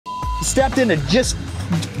stepped in a just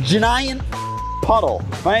giant puddle.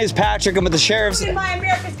 My name is Patrick. I'm with the sheriff's. In my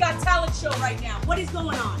America's Got Talent show right now. What is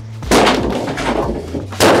going on?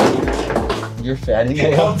 You're Fatty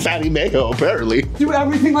Mayo. I'm Fatty Mayo, apparently. Do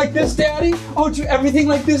everything like this, Daddy? Oh, do everything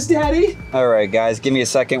like this, Daddy? All right, guys, give me a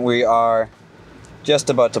second. We are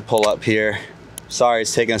just about to pull up here. Sorry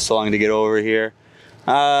it's taking us so long to get over here.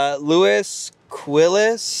 Louis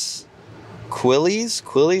Quillis,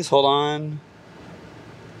 hold on.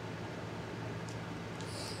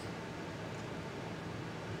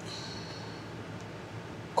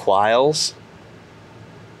 Quiles.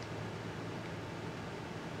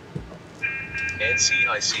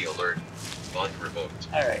 NCIC alert. Bond revoked.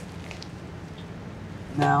 All right.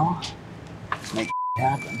 Now, let's make it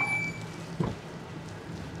happen.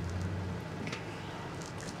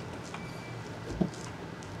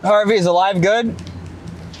 Harvey, is alive good?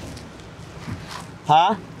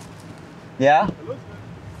 Huh? Yeah?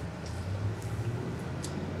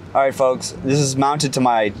 All right, folks, this is mounted to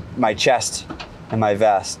my chest and my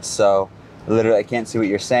vest, so literally I can't see what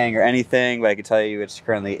you're saying or anything, but I can tell you it's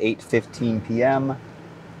currently 8:15 p.m.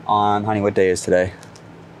 on, honey, what day is today?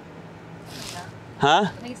 Huh? I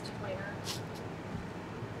think it's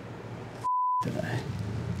 2:20. Today.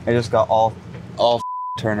 I just got all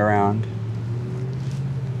turned around.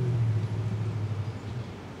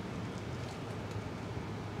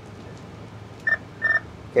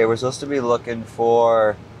 Okay, we're supposed to be looking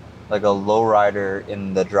for like a lowrider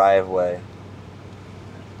in the driveway.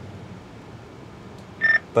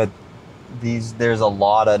 But there's a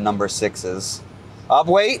lot of number 6s. Up,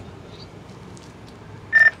 wait!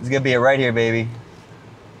 It's gonna be it right here, baby.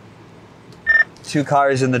 2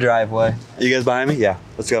 cars in the driveway. Are you guys behind me? Yeah,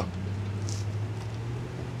 let's go.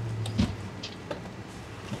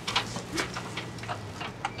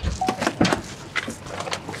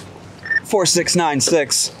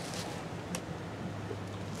 $4696.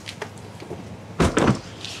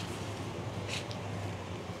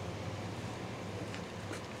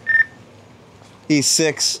 He's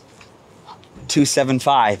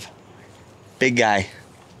 6'275". Big guy.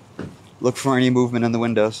 Look for any movement in the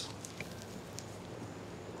windows.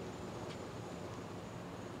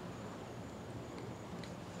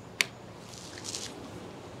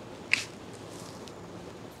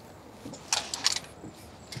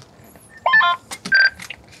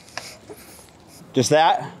 Just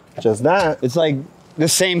that? Just that. It's like the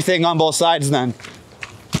same thing on both sides then.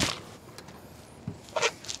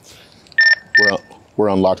 We're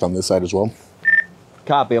unlocked on this side as well.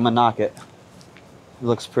 Copy, I'm gonna knock it. It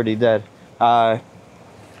looks pretty dead.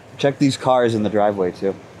 Check these cars in the driveway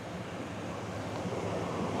too.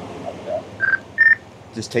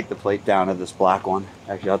 Just take the plate down of this black one.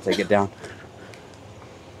 Actually, I'll take it down.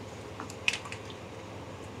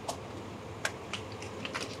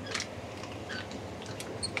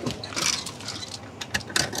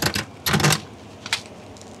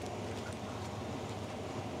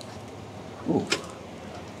 Ooh.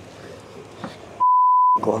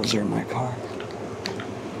 Gloves are in my car.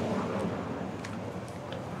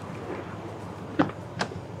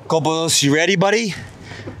 Cobos, you ready, buddy?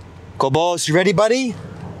 Cobos, you ready, buddy?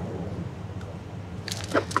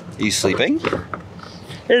 Are you sleeping?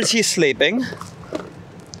 Is he sleeping?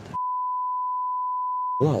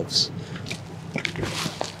 Gloves.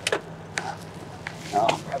 Oh,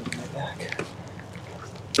 I'm grabbing my back.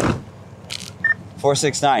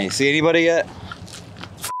 469. You see anybody yet?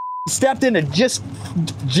 Stepped in a just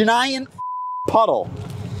giant puddle.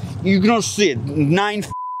 You can almost see it. 9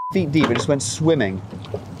 feet deep. It just went swimming.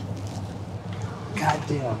 God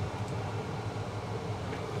damn.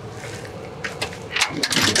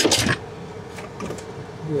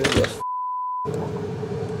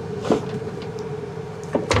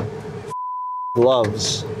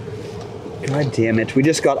 Gloves. God damn it. We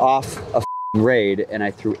just got off a raid and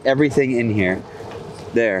I threw everything in here.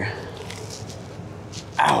 There.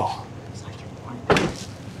 Ow.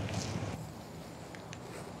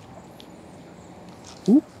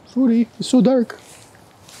 Ooh, sorry, it's so dark.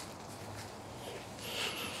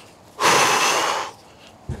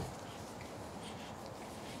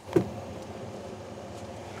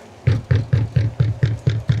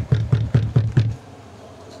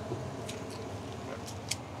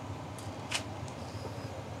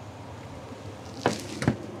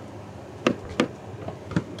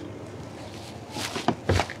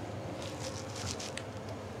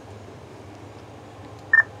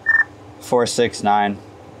 $469.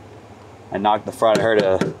 I knocked the front. I heard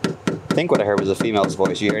I think what I heard was a female's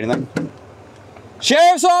voice. You hear anything?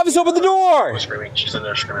 Sheriff's office, open the door! Screaming. She's in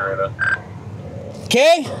there screaming right now.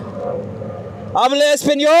 ¿Qué? ¿Habla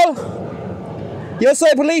español? Yo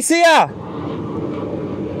soy policía.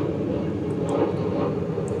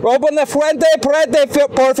 Open the frente,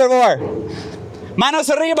 por favor. Manos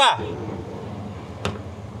arriba.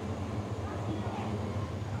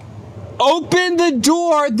 Open the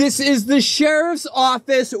door. This is the sheriff's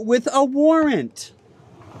office with a warrant.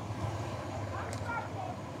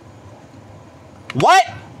 What?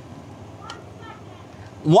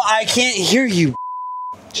 Well, I can't hear you.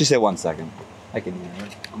 She said 1 second. I can hear her.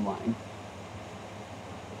 I'm lying.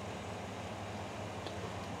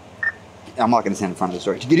 I'm not going to stand in front of the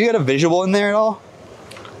store. Did you get a visual in there at all?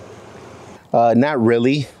 Not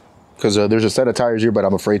really, because there's a set of tires here, but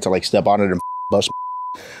I'm afraid to like step on it and bust.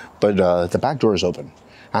 But the back door is open.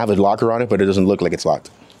 I have a locker on it, but it doesn't look like it's locked.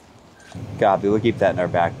 Copy. We'll keep that in our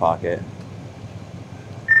back pocket.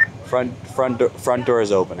 Front door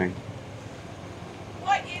is opening.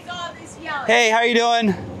 What is all this yelling? Hey, how you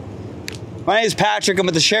doing? My name is Patrick. I'm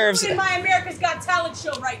with the sheriff's. I'm in my America's Got Talent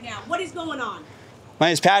show right now. What is going on? My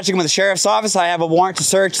name is Patrick. I'm with the sheriff's office. I have a warrant to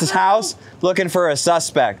search this house, looking for a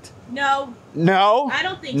suspect. No. No? I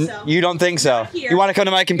don't think so. You don't think so? Not here. You want to come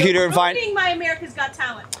to my computer and find? My America's Got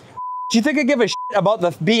Talent. Do you think I give a shit about the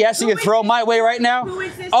BS that you throw my way right now? Who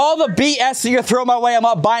is this? All the BS that you're throwing my way, I'm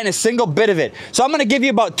not buying a single bit of it. So I'm going to give you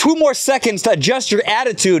about 2 more seconds to adjust your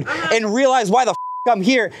attitude and realize why the I'm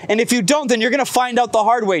here. And if you don't, then you're going to find out the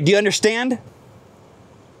hard way. Do you understand?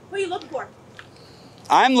 Who are you looking for?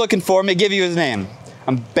 I'm looking for him to give you his name.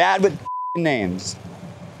 I'm bad with names.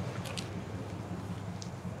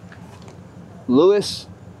 Lewis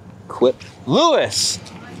Quip. Lewis.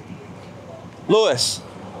 Lewis.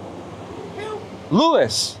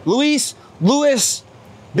 Lewis. Luis. Lewis.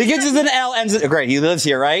 Begins with an L, ends with... Great, he lives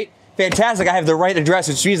here, right? Fantastic, I have the right address,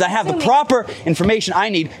 which means I have the proper information I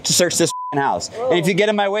need to search this house. And if you get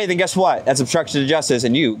in my way, then guess what? That's obstruction of justice,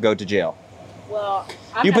 and you go to jail. Well,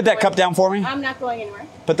 you put that cup down for me? I'm not going anywhere.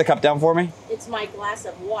 Put the cup down for me? It's my glass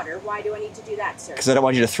of water. Why do I need to do that, sir? Because I don't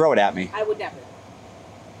want you to throw it at me. I would never.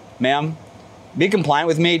 Ma'am, be compliant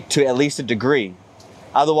with me to at least a degree.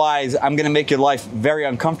 Otherwise, I'm going to make your life very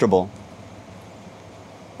uncomfortable.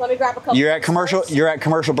 Let me grab a couple. You're at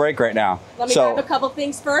commercial break right now. Let me grab a couple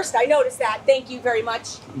things first. I noticed that. Thank you very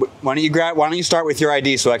much. Why don't you start with your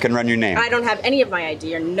ID so I can run your name? I don't have any of my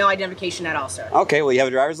ID or no identification at all, sir. Okay, well, you have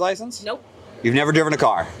a driver's license? Nope. You've never driven a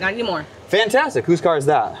car? Not anymore. Fantastic. Whose car is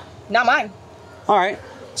that? Not mine. All right.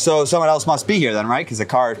 So someone else must be here then, right? Because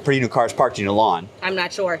pretty new car is parked in your lawn. I'm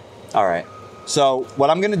not sure. All right. So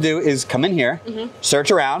what I'm going to do is come in here,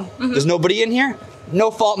 search around. There's nobody in here?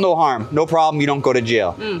 No fault, no harm. No problem. You don't go to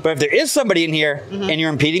jail. But if there is somebody in here and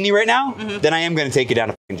you're impeding me right now, then I am going to take you down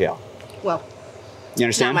to jail. Well, you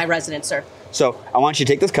understand? Not my residence, sir. So I want you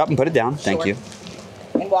to take this cup and put it down. Thank you.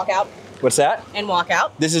 And walk out. What's that? And walk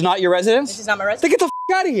out. This is not your residence? This is not my residence. Then get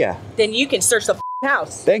the out of here. Then you can search the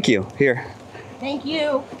house. Thank you. Here. Thank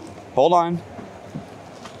you. Hold on.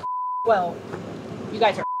 Well, you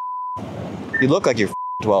guys are. You look like you're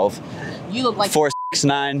 12. You look like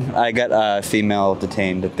 469. I got a female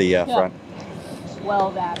detained at the front.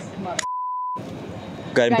 Well, that's mother.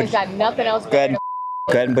 Go ahead You and guys got nothing else. go ahead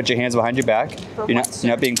and put your hands behind your back. For You're what,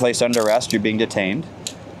 not being placed under arrest. You're being detained.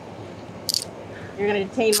 You're gonna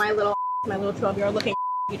detain my little 12-year-old looking.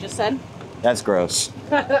 You just said. That's gross.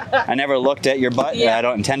 I never looked at your butt. Yeah. I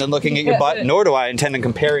don't intend on looking at your butt, nor do I intend on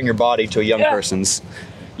comparing your body to a young person's.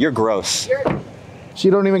 You're gross. She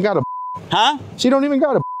don't even got a. Huh? She don't even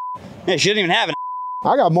got a. Yeah, she didn't even have an.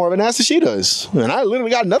 I got more of an ass than she does, and I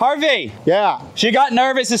literally got nothing. Harvey. Yeah. She got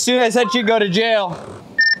nervous as soon as I said she'd go to jail.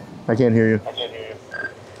 I can't hear you.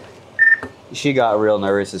 She got real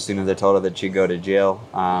nervous as soon as I told her that she'd go to jail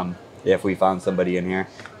if we found somebody in here.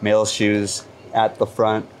 Male shoes at the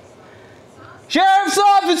front. Sheriff's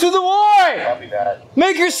office with a warrant! Copy that.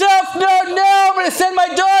 Make yourself known now. I'm gonna send my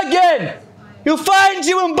dog in. He'll find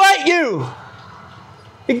you and bite you.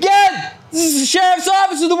 Again, this is the sheriff's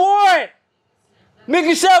office with a warrant. Make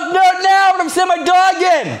yourself known now. I'm gonna send my dog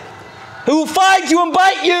in. He will find you and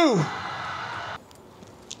bite you.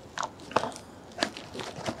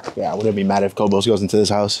 Yeah, I wouldn't be mad if Kobos goes into this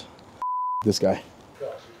house. This guy.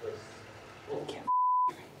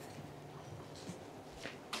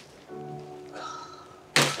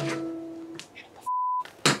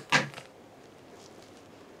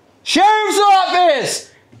 Sheriff's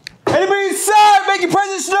office! Anybody inside? Make your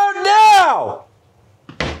presence known now!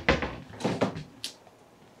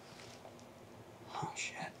 Oh,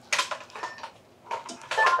 shit.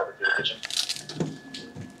 Cover to the kitchen.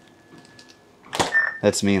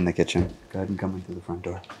 That's me in the kitchen. Go ahead and come in through the front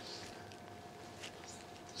door.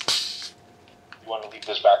 You want to leave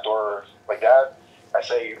this back door like that? I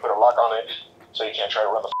say you put a lock on it so you can't try to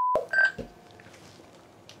run the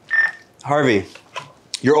Harvey,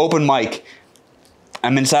 your open mic.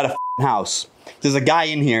 I'm inside a house. There's a guy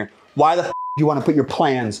in here. Why the do you want to put your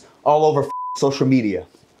plans all over social media?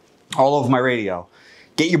 All over my radio.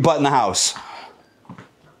 Get your butt in the house.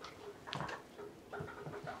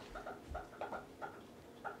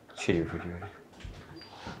 Shitty refrigerator.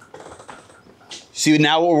 See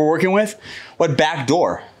now what we're working with? What back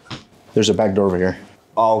door? There's a back door over here.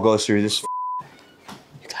 All goes through this.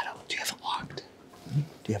 You gotta. Do you have it locked? Do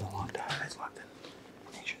you have it locked? It's locked in.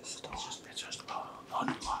 Make sure this is still locked. It's just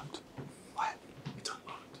unlocked. What? It's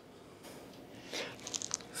unlocked.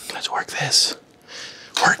 Let's work this.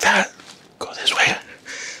 Work that. Go this way.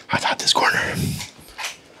 I thought this corner.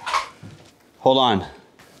 Hold on.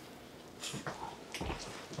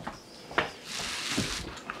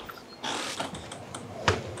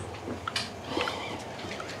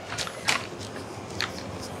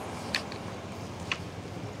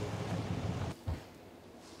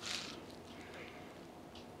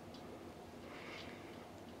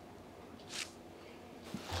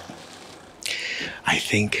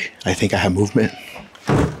 I think I have movement.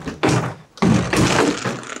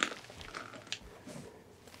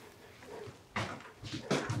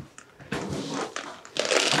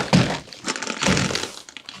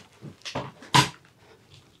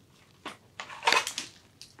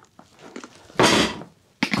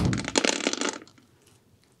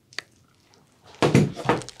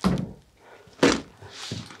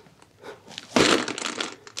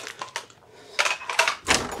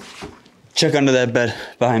 Check under that bed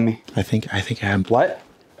behind me. I think I have What?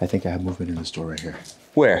 I think I have movement in this door right here.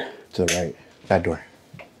 Where? To the right. That door.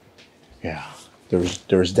 Yeah. There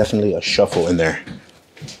was definitely a shuffle in there.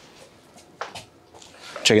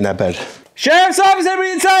 Checking that bed. Sheriff's office,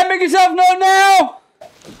 everybody inside, make yourself known now!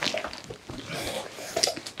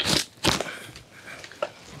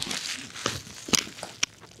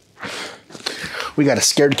 We got a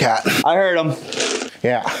scared cat. I heard him.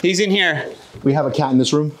 Yeah. He's in here. We have a cat in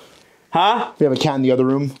this room. Huh? We have a cat in the other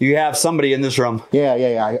room. You have somebody in this room.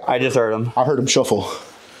 Yeah. I just heard him. I heard him shuffle.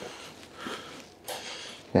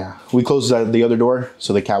 Yeah. We closed the other door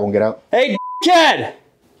so the cat won't get out. Hey, kid!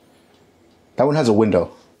 That one has a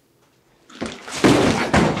window.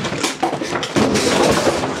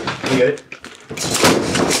 You get it?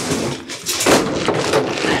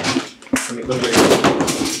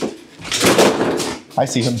 I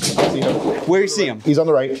see him. Where you see him? He's on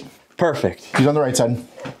the right. Perfect. He's on the right side.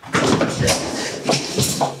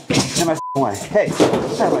 Get my way. Hey, get out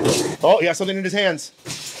of my way. Oh, he has something in his hands.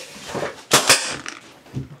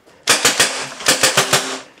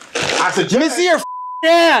 I suggest. Let me see your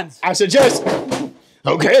hands! I suggest.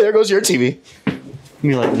 Okay, there goes your TV. Give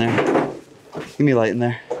me light in there. Give me light in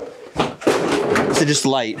there. So just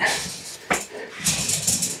light.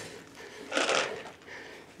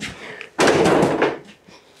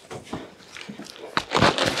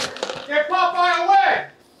 Get Popeye away!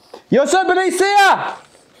 Yo soy policía!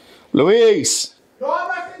 Luis. ¿No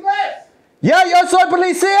hablas inglés? Yeah, yo soy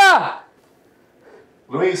policía!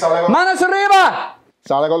 Luis, sale con, Manos arriba!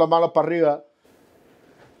 sale con las manos para arriba.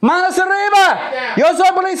 Manos arriba! Yo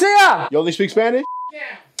soy policía! You only speak Spanish?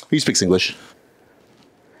 Yeah. He speaks English.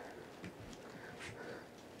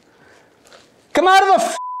 Come out of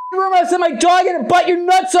the room! I send my dog in and bite your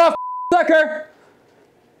nuts off, sucker!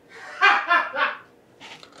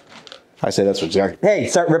 I say that's exactly. Hey,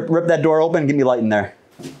 start rip that door open and give me light in there.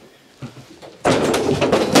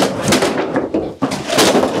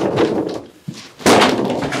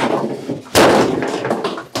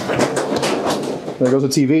 There goes the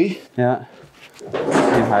TV. Yeah.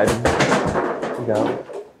 You hide. You go.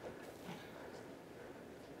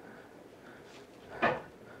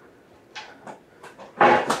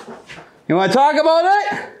 You want to talk about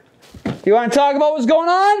it? You want to talk about what's going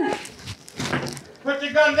on? Put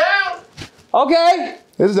your gun down! Okay.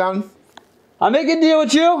 This is down. I'll make a deal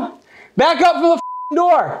with you. Back up from the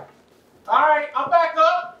door. Alright, I'll back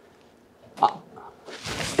up.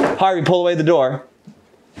 Harvey, pull away the door.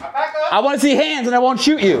 I'll back up. I want to see hands and I won't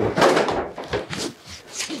shoot you.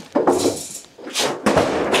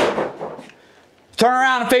 Turn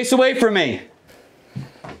around and face away from me.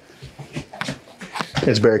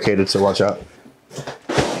 It's barricaded, so watch out.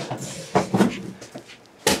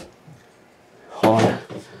 Hold on.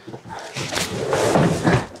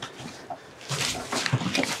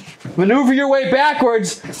 Maneuver your way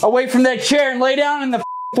backwards away from that chair and lay down in the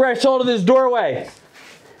threshold of this doorway.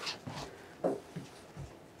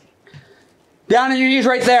 Down on your knees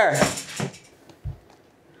right there.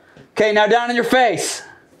 Okay, now down on your face.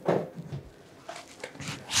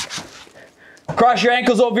 Cross your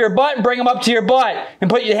ankles over your butt and bring them up to your butt. And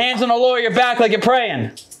put your hands on the lower of your back like you're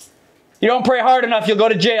praying. You don't pray hard enough, you'll go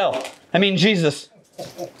to jail. I mean, Jesus.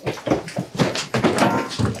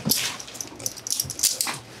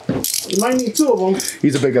 You might need 2 of them.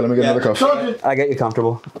 He's a big guy. Let me get another cuff. I get you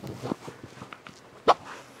comfortable.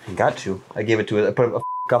 I got to. I gave it to it. I put a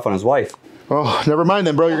cuff on his wife. Oh, never mind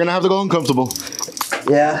then, bro. You're gonna have to go uncomfortable.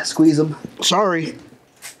 Yeah, squeeze him. Sorry.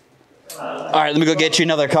 All right, let me go get you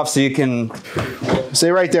another cuff so you can...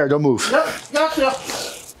 Stay right there. Don't move. Yep, gotcha.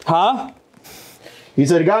 Huh? He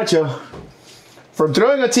said, gotcha. From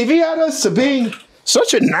throwing a TV at us to being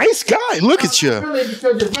such a nice guy. Look at you. Really,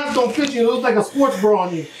 because your pants don't fit you. It looks like a sports bra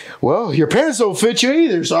on you. Well, your pants don't fit you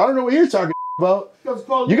either, so I don't know what you're talking about. It's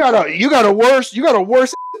called You got a worse than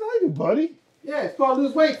I do, buddy. Yeah, it's called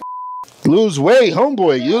lose weight. Lose weight,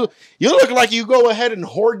 homeboy. You look like you go ahead and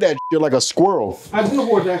hoard that shit like a squirrel. I do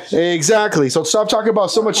hoard that shit. Exactly. So stop talking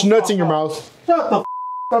about so much nuts in your mouth. Shut the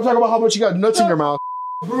Stop talking about how much you got nuts in your mouth.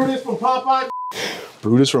 Brutus from Popeye.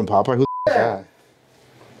 Brutus from Popeye? Who the that?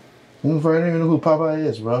 I don't even know who Popeye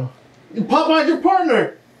is, bro. Popeye's your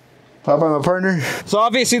partner. Popeye, my partner? So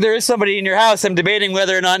obviously there is somebody in your house. I'm debating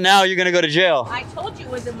whether or not now you're gonna go to jail. I told you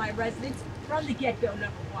it was in my residence from the get-go, number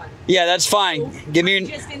 1. Yeah, that's fine. Give me I'm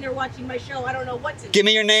your, just in there watching my show. I don't know what to do. give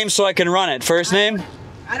me your name so I can run it. First name?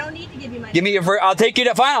 I don't need to give you my Give me your first. I'll take you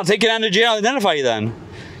to, fine, I'll take you down to jail and identify you then.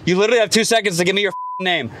 You literally have 2 seconds to give me your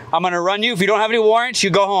name. I'm gonna run you. If you don't have any warrants, you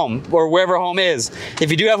go home or wherever home is. If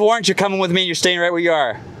you do have warrants, you're coming with me. You're staying right where you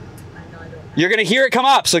are. You're gonna hear it come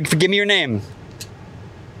up, so give me your name.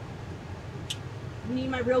 You need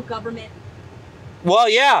my real government. Well,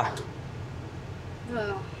 yeah.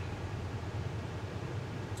 Ugh.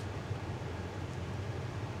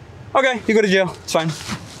 Okay, you go to jail. It's fine.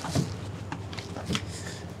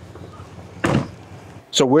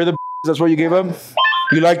 So we're the that's where you gave up?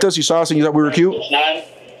 You liked us, you saw us, and you thought we were cute? 9,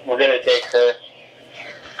 we're gonna take her.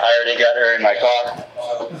 I already got her in my car.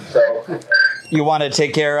 So You want to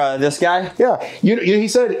take care of this guy? Yeah. He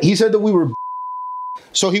said that we were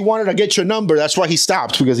so he wanted to get your number. That's why he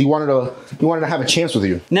stopped, because he wanted to have a chance with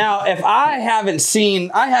you. Now, if I haven't seen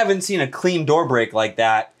a clean door break like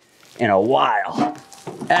that in a while.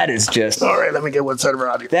 That is just... All right, let me get one side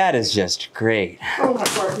around here. That is just great. Hold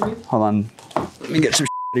on. Let me get some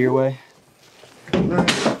out of your way.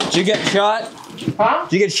 Did you get shot? Huh?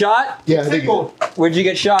 Did you get shot? Yeah, I think Tickled. Where'd you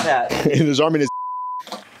get shot at? in his arm and his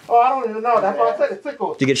Oh, I don't even know. That's why I said it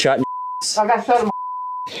tickled. Did you get shot in I got shot in my...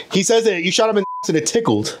 He says that you shot him in and it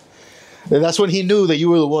tickled. And that's when he knew that you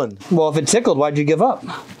were the one. Well, if it tickled, why'd you give up?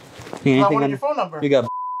 I wanted your phone number. You got...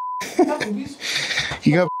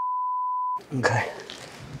 You got Okay.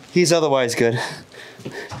 He's otherwise good.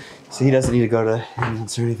 So he doesn't need to go to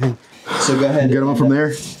ambulance or anything. So go ahead. get him up from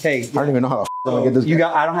there. Hey, I don't even know how I'm gonna get this.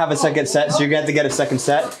 I don't have a second set, so you're gonna have to get a second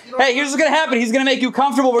set. Hey, here's what's gonna happen. He's gonna make you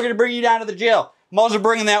comfortable. We're gonna bring you down to the jail. I'm also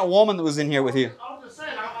bringing that woman that was in here with you. I'm just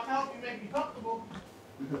saying, I'll help you make me comfortable.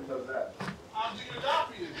 I'll do your job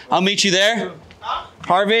for you. I'll meet you there. Huh?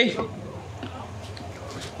 Harvey?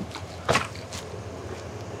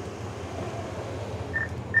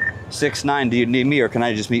 6'9", do you need me or can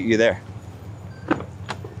I just meet you there?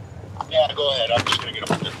 yeah, go ahead. I'm just gonna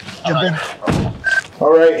get up there.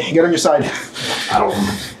 All right, get on your side.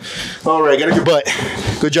 All right, get on your butt.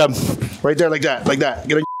 Good job. Right there, like that, like that.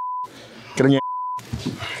 Get on your.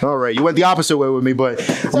 All right, you went the opposite way with me, but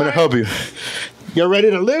I'm gonna help you. Get ready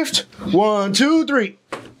to lift. 1, 2, 3.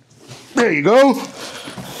 There you go.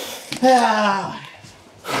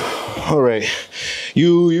 All right.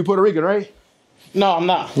 You Puerto Rican, right? No, I'm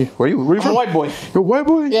not. Where you I'm a from? white boy. You're a white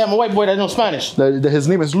boy? Yeah, I'm a white boy that knows Spanish. His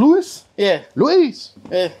name is Luis? Yeah. Luis.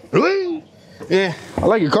 Yeah. Luis. Yeah. I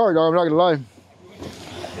like your car, dog. I'm not gonna lie.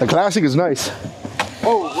 The classic is nice.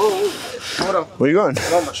 Whoa. Hold on. Where you going?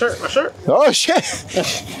 Oh, my shirt. Oh shit! You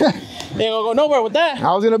ain't gonna go nowhere with that.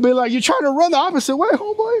 I was gonna be like, you're trying to run the opposite way,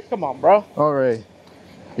 homeboy. Come on, bro. All right.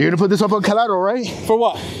 You're gonna put this up on collateral, right? For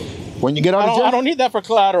what? When you get out of jail? I don't need that for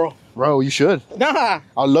collateral. Bro, you should. Nah.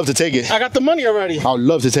 I'd love to take it. I got the money already. I'd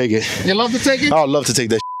love to take it. You love to take it? I'd love to take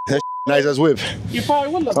that. That nice as whip. You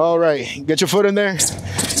probably would love it. All right, get your foot in there.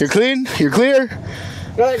 You're clean. You're clear.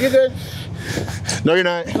 Go ahead, you're good. No, you're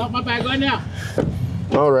not. Not my bag right now.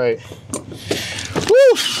 All right.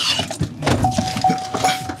 Woo!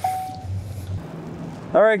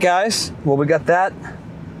 All right, guys. Well, we got that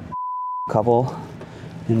couple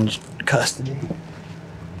in custody.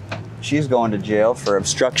 She's going to jail for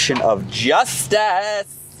obstruction of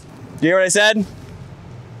justice. Do you hear what I said?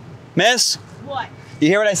 Miss? What? You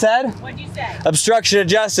hear what I said? What'd you say? Obstruction of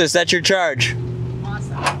justice, that's your charge.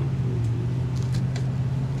 Awesome.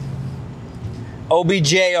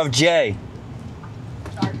 OBJ of J.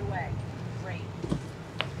 Charge away. Great.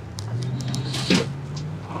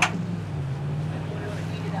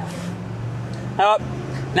 Oh,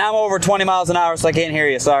 now I'm over 20 miles an hour, so I can't hear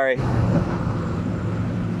you. Sorry.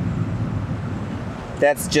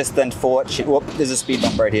 That's just unfortunate. Whoop, there's a speed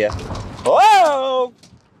bump right here. Whoa!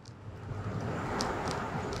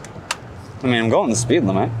 I mean, I'm going the speed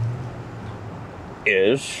limit.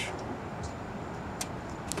 Ish.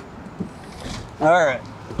 Alright.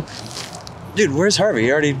 Dude, where's Harvey?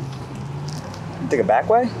 You already... Take a back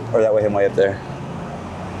way? Or that way, him way up there?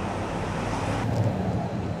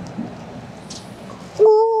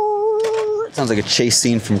 Ooh, it sounds like a chase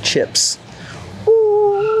scene from Chips.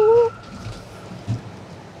 Ooh.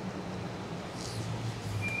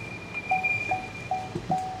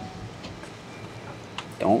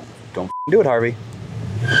 Don't do it, Harvey.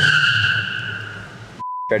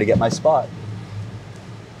 Try to get my spot.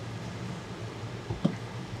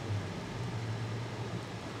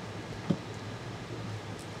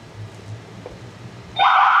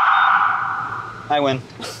 I win.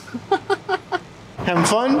 Having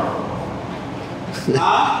fun?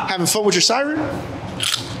 Having fun with your siren?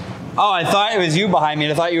 Oh, I thought it was you behind me,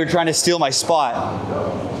 and I thought you were trying to steal my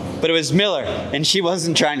spot. But it was Miller, and she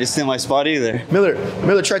wasn't trying to steal my spot either.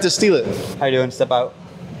 Miller tried to steal it. How you doing? Step out.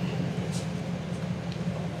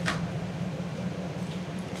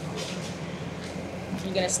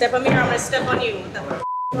 You gonna step on me or I'm gonna step on you? What the f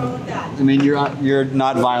wrong with that? I mean, you're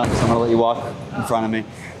not violent, so I'm gonna let you walk in front of me.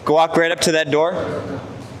 Go walk right up to that door.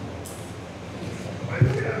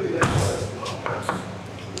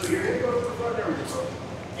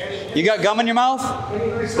 You got gum in your mouth?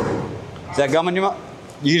 Is that gum in your mouth?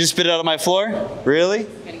 You just spit it out on my floor? Really?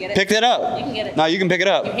 Get it? Pick that up. You can get it. No, you can pick it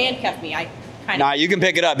up. You handcuffed me. I kind of. Nah, you can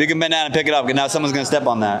pick it up. You can bend down and pick it up. Now someone's gonna step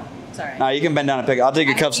on that. Sorry. Nah, you can bend down and pick it. I'll take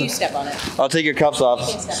your cuffs. You step on it. I'll take your cuffs off You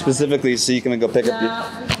can step on specifically so you can go pick up your.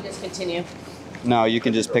 No, we can just continue. No, you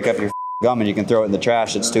can just pick up your gum and you can throw it in the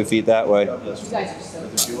trash. It's 2 feet that way. You guys are so.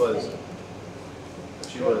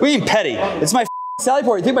 What do you mean petty? It's my Sally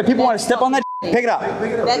port. You think my people want to step on that? Pick it up.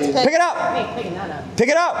 That's Pick it up. Hey, picking that up. Pick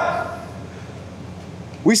it up.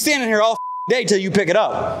 We stand in here all day till you pick it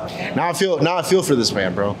up. Now I feel for this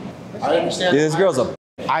man, bro. I understand. Yeah, this girl's a.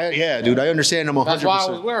 Yeah, dude, I understand him 100%. That's why I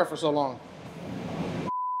was with her for so long.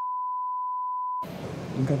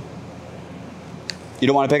 Okay. You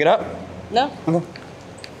don't want to pick it up? No. Okay.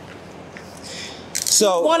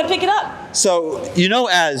 So. Want to pick it up? So, you know,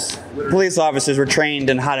 as police officers, we're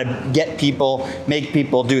trained in how to get people, make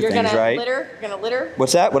people do You're things, gonna right? litter. You're gonna litter.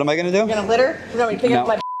 What's that? What am I gonna do? You're gonna litter. You're gonna pick it up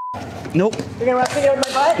No. my. Nope. You're gonna pick it up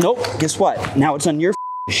my butt. Nope. Guess what? Now it's on your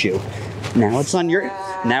shoe. Now it's on your.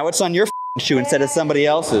 Now it's on your shoe instead of somebody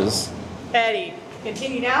else's. Eddie,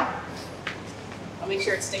 continue now. I'll make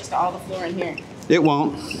sure it sticks to all the floor in here. It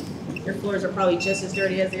won't. Your floors are probably just as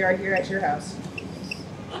dirty as they are here at your house.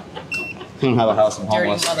 I don't have a house. I'm Dirty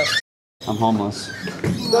homeless. mother. I'm homeless.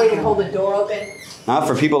 Don't even hold the door open. Not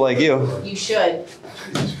for people like you. You should.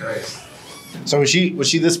 So was she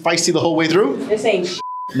this feisty the whole way through? This ain't shit.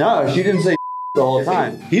 No, she didn't say the whole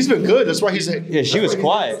time. He's been good. That's why he's. Yeah, she was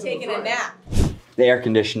quiet. Taking a nap. The air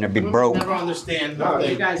conditioner be broke. Never understand You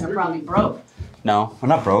nothing. guys are probably broke. No, we're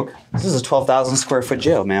not broke. This is a 12,000 square foot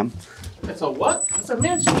jail, ma'am. It's a what? It's a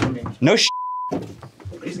mansion to me. No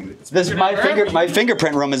This is my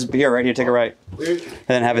fingerprint room is here, right here. Take a right, and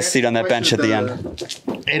then have a seat on that bench at the end.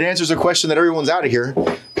 It answers a question that everyone's out of here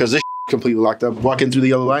because this completely locked up. Walk in through the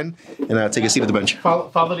yellow line and take a seat at the bench.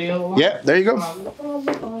 Follow the yellow line? Yeah, there you go.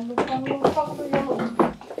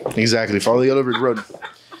 Exactly. Follow the yellow brick road.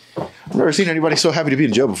 I've never seen anybody so happy to be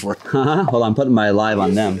in jail before. Hold on, I'm putting my live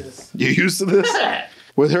on them. You used to this?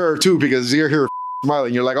 With her too, because you're here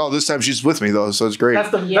smiling. You're like, oh, this time she's with me though, so it's great.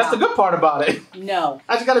 That's the good part about it. No.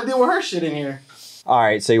 I just gotta deal with her shit in here. All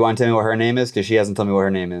right, so you want to tell me what her name is? Because she hasn't told me what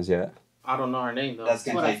her name is yet. I don't know her name though. That's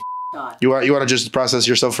What gonna I take. thought. You want to just process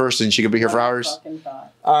yourself first, and she can be here for hours. Fucking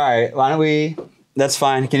thought. All right, why don't we? That's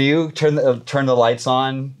fine. Can you turn the lights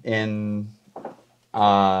on in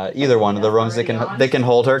either one of the rooms? They can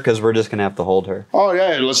hold her because we're just gonna have to hold her. Oh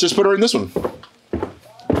yeah, let's just put her in this one.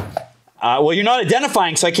 Well, you're not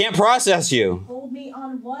identifying, so I can't process you. Hold me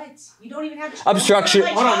on what? You don't even have. Obstruction.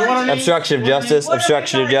 Hold on, you want her name? Obstruction of justice. What are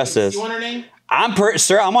Obstruction of they charging? justice. You want her name?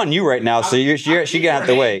 Sir, I'm on you right now, so she gonna have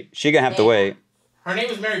to wait. She gonna have to wait. Her name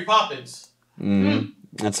is Mary Poppins.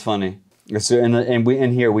 That's funny.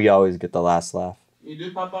 And here we always get the last laugh. You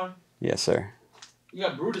do, Papa? Yes, sir. You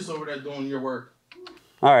got Brutus over there doing your work.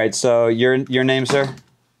 All right. So your name, sir?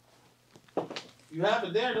 You have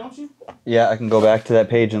it there, don't you? Yeah, I can go back to that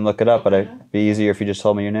page and look it up, but it'd be easier if you just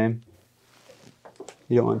told me your name.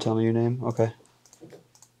 You don't want to tell me your name? Okay.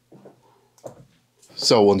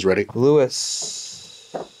 So one's ready.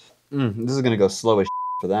 Lewis. This is gonna go slow as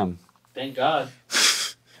for them. Thank God.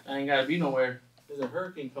 I ain't gotta be nowhere. There's a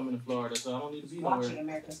hurricane coming to Florida, so I don't need to be Watching nowhere.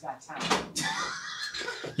 America's Got Talent.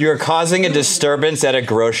 You're causing a disturbance at a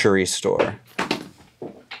grocery store.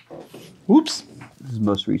 Whoops. This is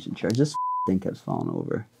most recent charge. This thing kept falling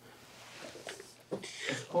over.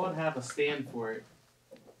 It's called have a stand for it.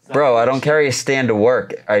 Bro, I don't carry a stand to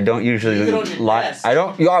work. I don't usually Leave it on your desk. I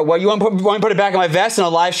don't. Well, you want to put it back in my vest and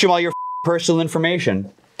I'll live stream all your personal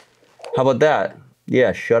information. How about that?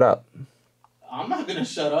 Yeah, shut up. I'm not gonna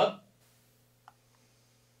shut up.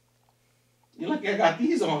 You lucky I got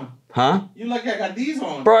these on. Huh? You lucky I got these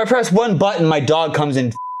on. Bro, I press one button, my dog comes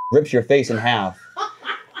and rips your face in half.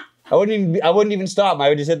 I wouldn't even stop. I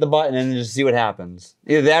would just hit the button and just see what happens.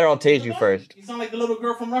 Either that or I'll tase you first. You sound like the little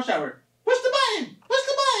girl from Rush Hour. Push the button! Push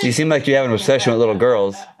the button! You seem like you have an obsession with little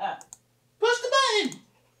girls. Push the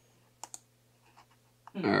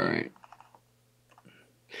button! Alright.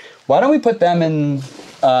 Why don't we put them in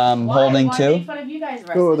holding Why two? make fun of you guys the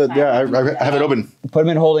rest Oh, of the time? yeah, I have it open. Put them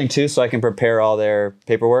in holding two so I can prepare all their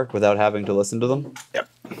paperwork without having to listen to them. Yep.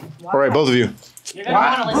 All right, both of you. You're gonna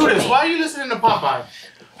want to listen to Brutus, me. why are you listening to Popeye?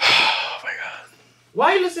 Oh my god.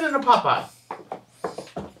 Why are you listening to Popeye?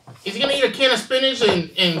 Is he gonna eat a can of spinach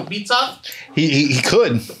and be tough? He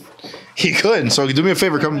could. He could. So do me a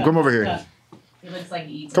favor. Come over here. He looks like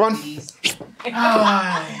he eats Come on. cheese.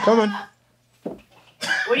 Come on.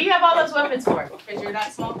 What do you have all those weapons for? Because you're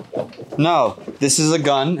that small? No, this is a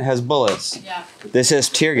gun. It has bullets. Yeah. This has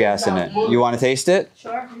tear gas in it. You want to taste it?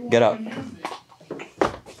 Sure. Get up. Can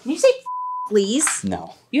you say please?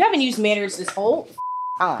 No. You haven't used manners this whole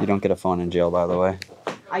time. You don't get a phone in jail, by the way.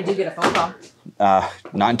 I do get a phone call.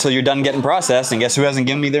 Not until you're done getting processed, and guess who hasn't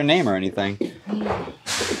given me their name or anything?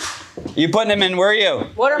 You putting them in, where are you?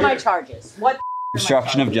 What are my charges? What?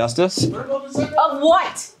 Obstruction of justice? Of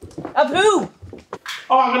what? Of who?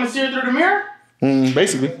 Oh, I'm gonna see her through the mirror?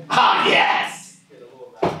 Basically. Ah, yes!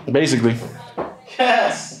 Basically.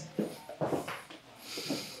 Yes!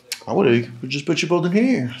 I would have just put you both in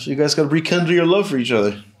here. So you guys gotta rekindle your love for each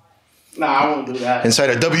other. Nah, I won't do that. Inside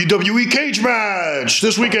a WWE cage match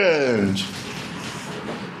this weekend.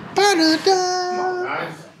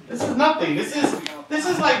 Guys, this is nothing. This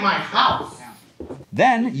is like my house.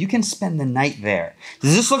 Then you can spend the night there.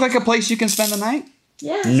 Does this look like a place you can spend the night?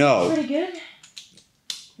 Yeah. No. Pretty good.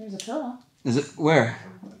 There's a pillow. Is it where?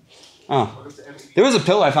 Oh. There was a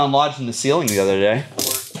pillow I found lodged in the ceiling the other day.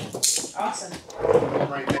 Awesome.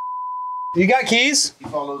 You got keys?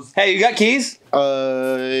 Hey, you got keys?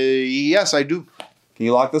 Yes, I do. Can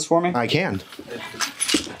you lock this for me? I can.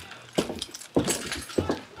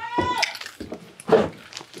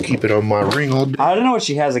 Keep it on my ring all day. I don't know what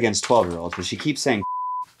she has against 12-year-olds, but she keeps saying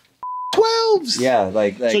 12s. yeah,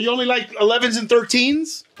 like So you only like 11s and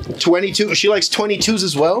 13s? 22. She likes 22s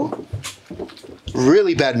as well.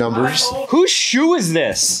 Really bad numbers. whose shoe is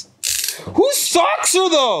this? Whose socks are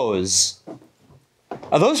those?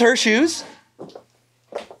 Are those her shoes?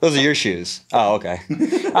 Those are your shoes. Oh, okay.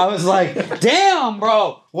 I was like, damn,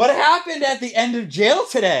 bro, what happened at the end of jail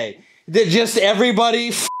today? Did just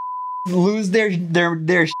everybody lose their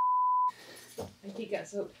I think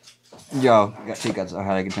that's so. Yo, I got two guys. Oh,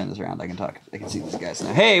 I can turn this around. I can talk. I can see these guys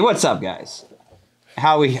now. Hey, what's up, guys?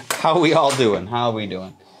 How we all doing? How are we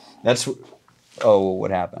doing? That's. Oh,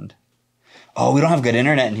 what happened? Oh, we don't have good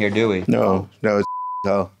internet in here, do we? No, it's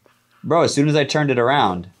hell. Bro, as soon as I turned it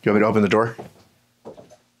around. You want me to open the door?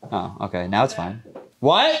 Oh, okay. Now it's fine.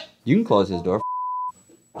 What? You can close his door.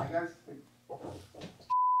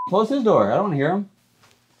 Close his door. I don't want to hear him.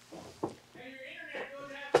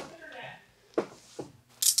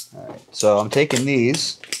 Alright, so I'm taking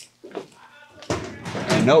these.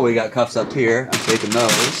 I know we got cuffs up here. I'm taking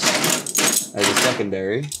those as a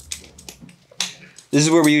secondary. This is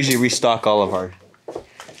where we usually restock all of our...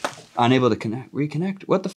 Unable to reconnect?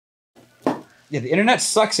 What the f? Yeah, the internet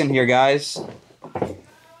sucks in here, guys.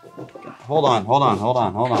 Hold on.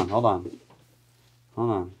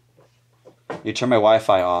 You turn my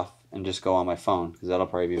Wi-Fi off and just go on my phone, because that'll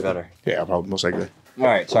probably be better. Yeah, probably, most likely.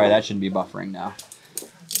 Alright, sorry, that shouldn't be buffering now.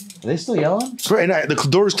 Are they still yelling? Right, now, the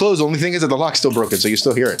door's closed. The only thing is that the lock's still broken, so you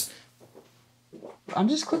still hear it. I'm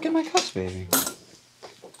just clicking my cuffs, baby.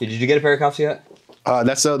 Did you get a pair of cuffs yet?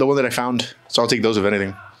 That's the one that I found, so I'll take those if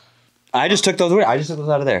anything. I just took those away. I just took those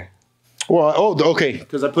out of there. Well, okay.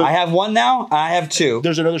 Because I have one now. I have two.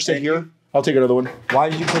 There's another set here. I'll take another one. Why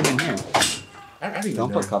did you put them in here? I don't even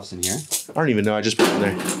Don't know. put cuffs in here. I don't even know. I just put them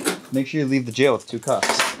there. Make sure you leave the jail with two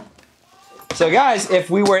cuffs. So guys, if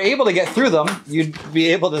we were able to get through them, we'd be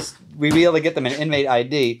able to get them an inmate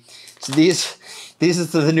ID. So these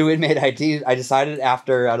is the new inmate ID. I decided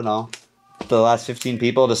after, I don't know, the last 15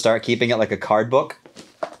 people to start keeping it like a card book.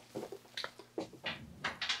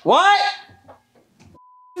 What?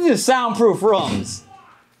 These are soundproof rooms.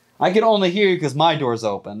 I can only hear you because my door's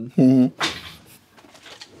open.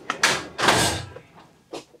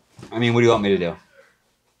 I mean, what do you want me to do?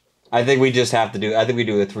 I think we just have to do, I think we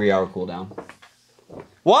do a 3-hour cooldown.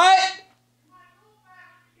 What?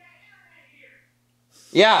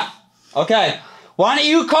 Yeah, okay. Why don't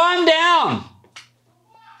you calm down?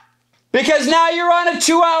 Because now you're on a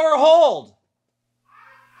 2-hour hold.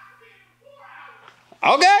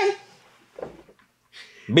 Okay.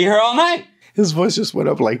 Be here all night. His voice just went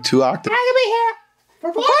up like 2 octaves. I can be here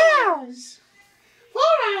for 4 hours. 4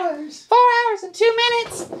 hours. 4 hours and 2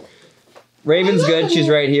 minutes. Raven's good. She's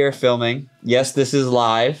right here filming. Yes, this is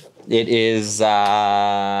live. It is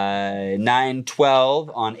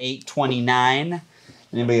 9:12 on 8:29.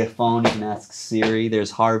 Anybody got a phone? You can ask Siri. There's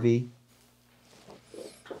Harvey.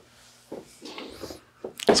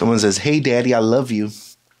 Someone says, "Hey, Daddy, I love you."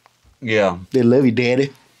 Yeah. They love you,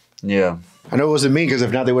 Daddy. Yeah. I know it wasn't me because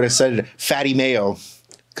if not, they would have said Fatty Mayo.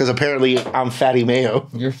 Because apparently I'm Fatty Mayo.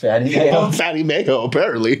 You're Fatty Mayo. I'm Fatty Mayo,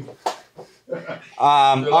 apparently.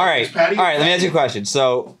 All right. All right, let me ask you a question.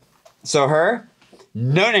 So her,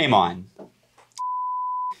 no name on.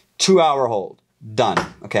 2-hour hold. Done.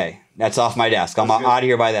 Okay. That's off my desk. I'm out of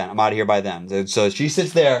here by then. I'm out of here by then. So she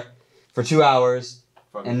sits there for 2 hours,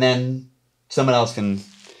 and then someone else can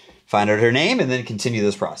find out her name and then continue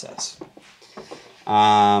this process.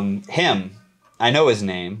 Him. I know his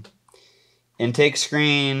name. Intake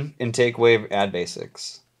screen, intake wave, add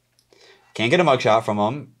basics. Can't get a mugshot from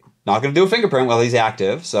him. Not going to do a fingerprint while he's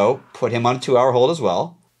active, so put him on a 2-hour hold as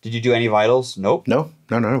well. Did you do any vitals? Nope. No,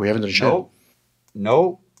 we haven't done shit.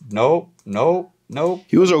 Nope.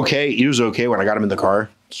 He was okay. He was okay when I got him in the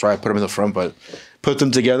car. So I put him in the front, but put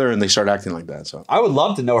them together and they start acting like that. So I would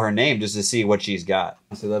love to know her name just to see what she's got.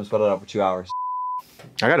 So let's put it up for 2 hours.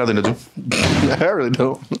 I got nothing to do. I really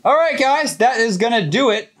don't. All right, guys, that is going to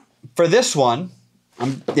do it for this one.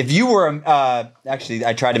 If you were, actually,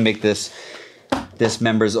 I tried to make this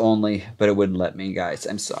members only, but it wouldn't let me, guys.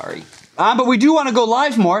 I'm sorry. But we do want to go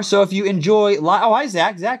live more, so if you enjoy live... Oh, hi,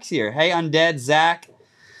 Zach. Zach's here. Hey, Undead, Zach.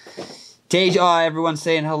 Tage, everyone's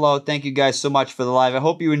saying hello. Thank you guys so much for the live. I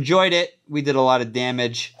hope you enjoyed it. We did a lot of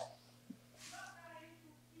damage.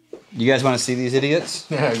 You guys want to see these idiots?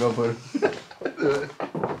 Yeah, go for it.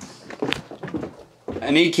 I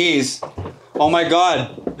need keys. Oh my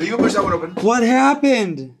god. You push that one open. What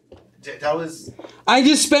happened? That was... I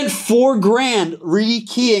just spent $4 grand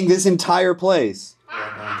rekeying this entire place.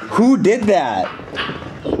 Who did that?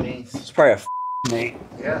 It's probably a mate.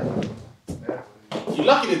 Yeah. You're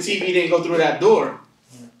lucky the TV didn't go through that door.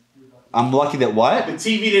 I'm lucky that what? The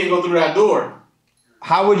TV didn't go through that door.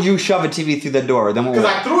 How would you shove a TV through the door? Then Because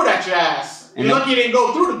I threw it at your ass. You're lucky it didn't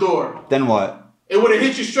go through the door. Then what? It would have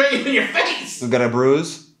hit you straight in your face. You got a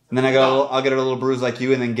bruise? And then I'll get a little bruise like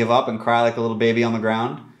you and then give up and cry like a little baby on the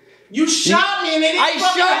ground? You shot me and it didn't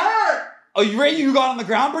fucking hurt. Oh, you got on the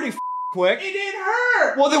ground pretty quick? It didn't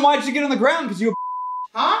hurt. Well, then why'd you get on the ground? Because you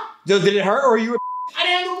Huh? Did it hurt or you were... I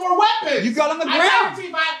didn't have no more weapons. You got on the ground.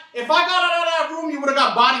 If I got out of that room, you would have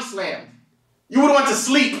got body slammed. You would have went to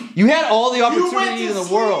sleep. You had all the opportunity in the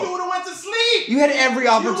world. You would have went to sleep. You had every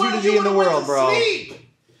opportunity in the world, bro. Sleep.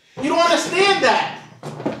 You don't understand that.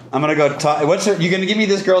 I'm gonna go talk. What's her? You gonna give me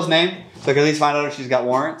this girl's name so I can at least find out if she's got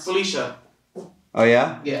warrants? Felicia. Oh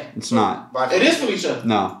yeah? Yeah. It's not. It is Felicia.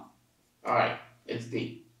 No. All right. It's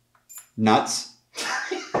D. Nuts.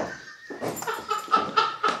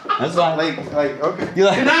 That's fine. Like, okay.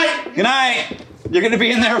 Good night. Good night. You're gonna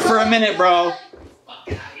be in there for a minute, bro. Fuck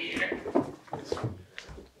out of here.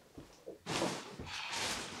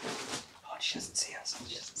 Oh, she doesn't see us.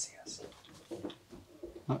 She doesn't see us.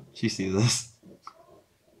 Oh, she sees us.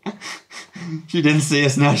 She didn't see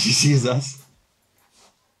us, now she sees us.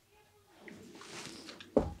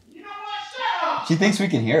 You know what? Shut up. She thinks we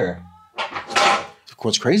can hear her.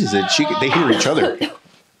 What's crazy is that they hear each other. They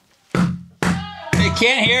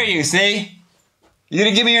can't hear you, see? You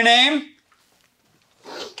gonna give me your name?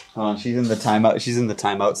 Hold on, she's in the timeout. She's in the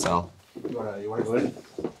timeout cell. You wanna go in?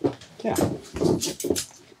 Yeah.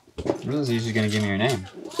 Really, she's gonna give me your name.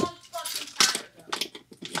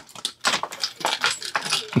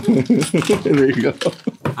 There you go.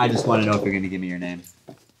 I just want to know if you're gonna give me your name.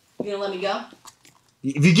 You gonna let me go?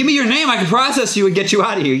 If you give me your name, I can process you and get you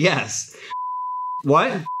out of here. Yes.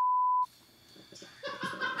 What?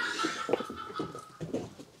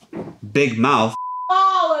 Big mouth.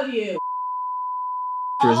 All of you.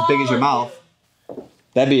 You're as big as your mouth.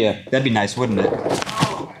 That'd be nice, wouldn't it?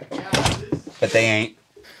 Oh my God. But they ain't.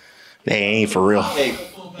 They ain't for real. Hey,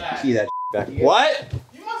 So bad. see that back. What?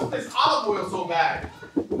 You must have this olive oil so bad.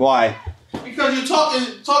 Why? Because Because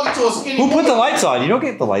you're talking to a skinny Who put woman. the lights on? You don't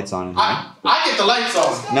get the lights on. I get the lights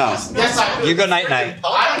on. No. Yes, I do. You go night night.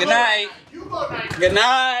 Good night. You go night. Good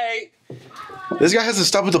night. This guy hasn't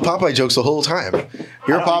stopped with the Popeye jokes the whole time.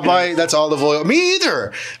 You're a Popeye. That's olive oil. Me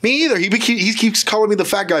either. Me either. He keeps calling me the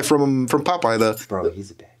fat guy from Popeye. Bro,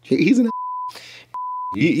 he's a bitch. He's an.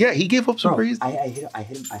 He gave up some Bro, crazy. I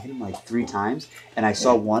hit him like 3 times, and I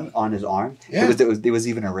saw one on his arm. Yeah. It was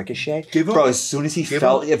even a ricochet. Give up. Bro, as soon as he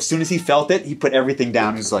felt it, he put everything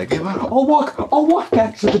down. He's like, Give up. I'll walk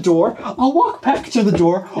back to the door. I'll walk back to the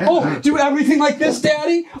door. Oh, do everything like this,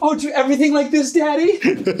 Daddy. Oh, do everything like this, Daddy.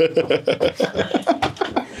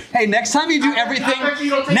 hey, next time you do everything. I bet you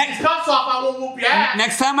don't take these cuffs off. I won't whoop your ass.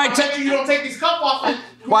 Next time I bet you don't take these cuffs off.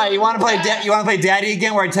 Why, you want to play Daddy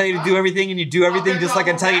again, where I tell you to do everything and you do everything just like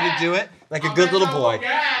I tell you to do it? Like a good little boy.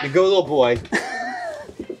 A good little boy.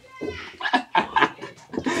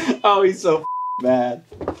 Oh, he's so mad.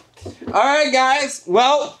 All right, guys.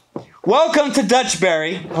 Well, welcome to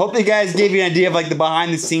Dutchberry. Hope you guys gave you an idea of like the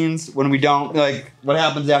behind the scenes when we don't, like what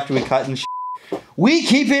happens after we cut and shit. We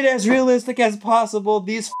keep it as realistic as possible.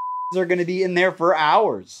 These are going to be in there for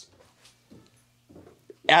hours.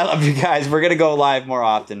 I love you guys. We're going to go live more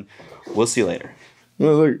often. We'll see you later.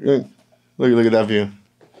 Look at that view.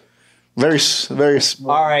 Very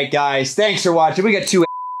small. All right, guys. Thanks for watching. We got 2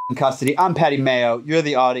 in custody. I'm Patty Mayo. You're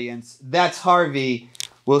the audience. That's Harvey.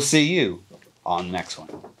 We'll see you on the next one.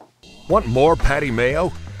 Want more Patty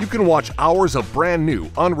Mayo? You can watch hours of brand new,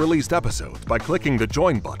 unreleased episodes by clicking the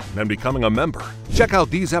join button and becoming a member. Check out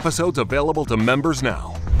these episodes available to members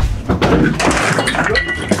now.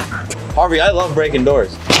 Harvey, I love breaking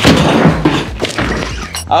doors.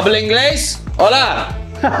 Habla inglés? Hola.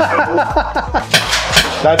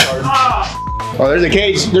 That's hard. Oh, there's a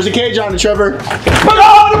cage. There's a cage on it, Trevor. Don't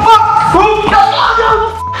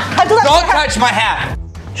touch my hat.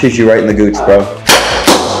 Shoot you right in the gooch, bro.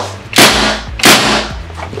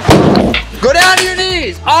 Go down to your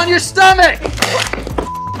knees, on your stomach.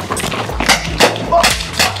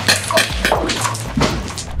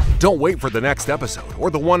 Don't wait for the next episode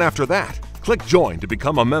or the one after that. Click join to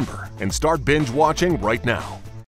become a member and start binge watching right now.